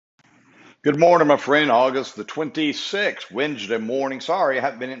Good morning, my friend. August the 26th, Wednesday morning. Sorry, I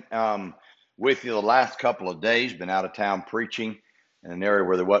haven't been with you the last couple of days. Been out of town preaching in an area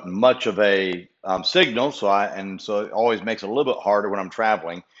where there wasn't much of a signal, so it always makes it a little bit harder when I'm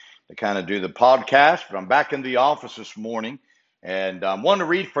traveling to kind of do the podcast. But I'm back in the office this morning, and I want to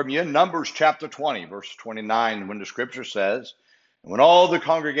read from you Numbers chapter 20, verse 29, when the scripture says, "When all the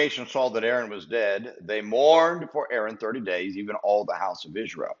congregation saw that Aaron was dead, they mourned for Aaron 30 days, even all the house of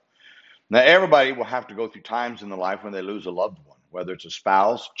Israel." Now, everybody will have to go through times in their life when they lose a loved one, whether it's a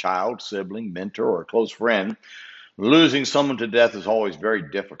spouse, child, sibling, mentor, or a close friend. Losing someone to death is always very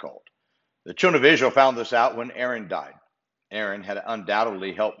difficult. The children of Israel found this out when Aaron died. Aaron had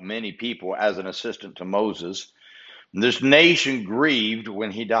undoubtedly helped many people as an assistant to Moses. This nation grieved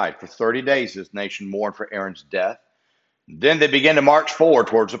when he died. For 30 days, this nation mourned for Aaron's death. Then they began to march forward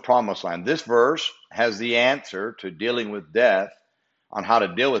towards the promised land. This verse has the answer to dealing with death, on how to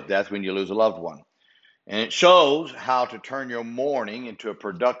deal with death when you lose a loved one. And it shows how to turn your mourning into a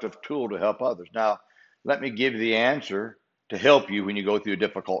productive tool to help others. Now, let me give you the answer to help you when you go through a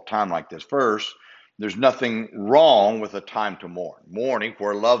difficult time like this. First, there's nothing wrong with a time to mourn. Mourning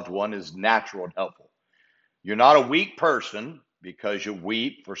for a loved one is natural and helpful. You're not a weak person because you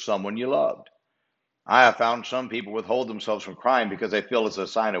weep for someone you loved. I have found some people withhold themselves from crying because they feel it's a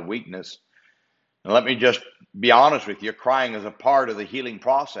sign of weakness. And let me just be honest with you, crying is a part of the healing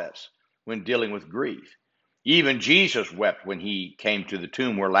process when dealing with grief. Even Jesus wept when he came to the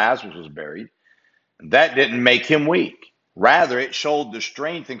tomb where Lazarus was buried. That didn't make him weak. Rather, it showed the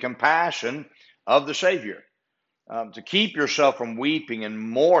strength and compassion of the Savior. To keep yourself from weeping and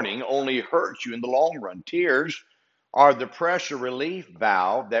mourning only hurts you in the long run. Tears are the pressure relief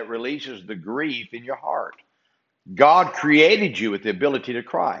valve that releases the grief in your heart. God created you with the ability to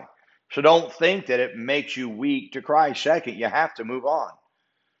cry. So don't think that it makes you weak to cry. Second, you have to move on.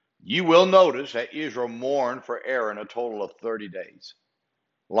 You will notice that Israel mourned for Aaron a total of 30 days.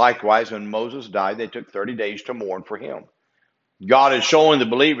 Likewise, when Moses died, they took 30 days to mourn for him. God is showing the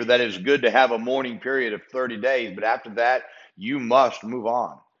believer that it's good to have a mourning period of 30 days, but after that, you must move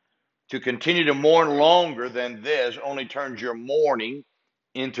on. To continue to mourn longer than this only turns your mourning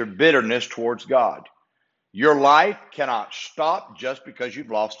into bitterness towards God. Your life cannot stop just because you've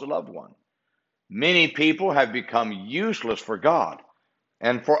lost a loved one. Many people have become useless for God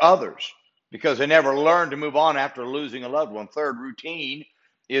and for others because they never learned to move on after losing a loved one. Third, routine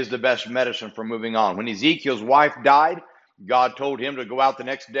is the best medicine for moving on. When Ezekiel's wife died, God told him to go out the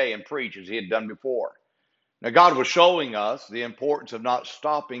next day and preach as he had done before. Now, God was showing us the importance of not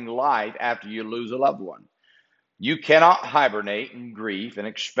stopping life after you lose a loved one. You cannot hibernate in grief and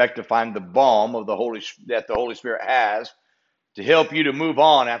expect to find the balm of that the Holy Spirit has to help you to move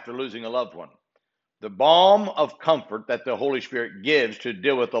on after losing a loved one. The balm of comfort that the Holy Spirit gives to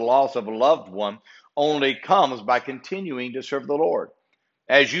deal with the loss of a loved one only comes by continuing to serve the Lord.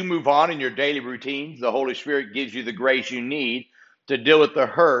 As you move on in your daily routines, the Holy Spirit gives you the grace you need to deal with the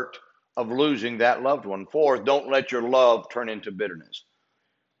hurt of losing that loved one. Fourth, don't let your love turn into bitterness.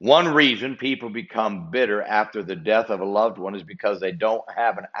 One reason people become bitter after the death of a loved one is because they don't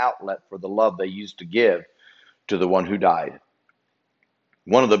have an outlet for the love they used to give to the one who died.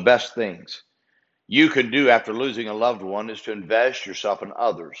 One of the best things you can do after losing a loved one is to invest yourself in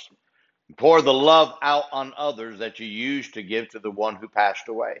others. Pour the love out on others that you used to give to the one who passed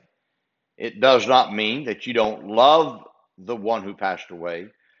away. It does not mean that you don't love the one who passed away,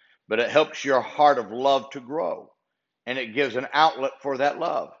 but it helps your heart of love to grow, and it gives an outlet for that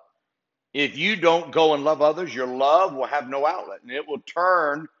love. If you don't go and love others, your love will have no outlet, and it will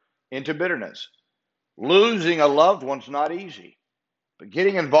turn into bitterness. Losing a loved one's not easy. But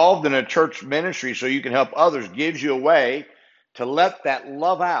getting involved in a church ministry so you can help others gives you a way to let that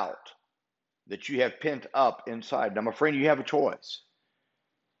love out that you have pent up inside. Now, my friend, you have a choice.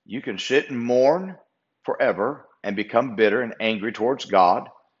 You can sit and mourn forever and become bitter and angry towards God,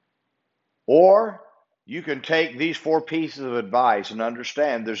 or you can take these four pieces of advice and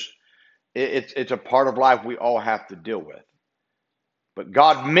understand it's a part of life we all have to deal with. But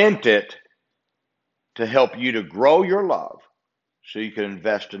God meant it to help you to grow your love so you can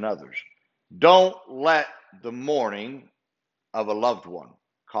invest in others. Don't let the mourning of a loved one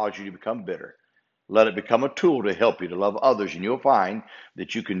cause you to become bitter. Let it become a tool to help you to love others, and you'll find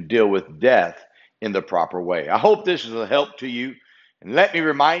that you can deal with death in the proper way. I hope this is a help to you. And let me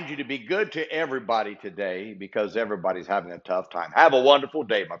remind you to be good to everybody today because everybody's having a tough time. Have a wonderful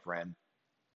day, my friend.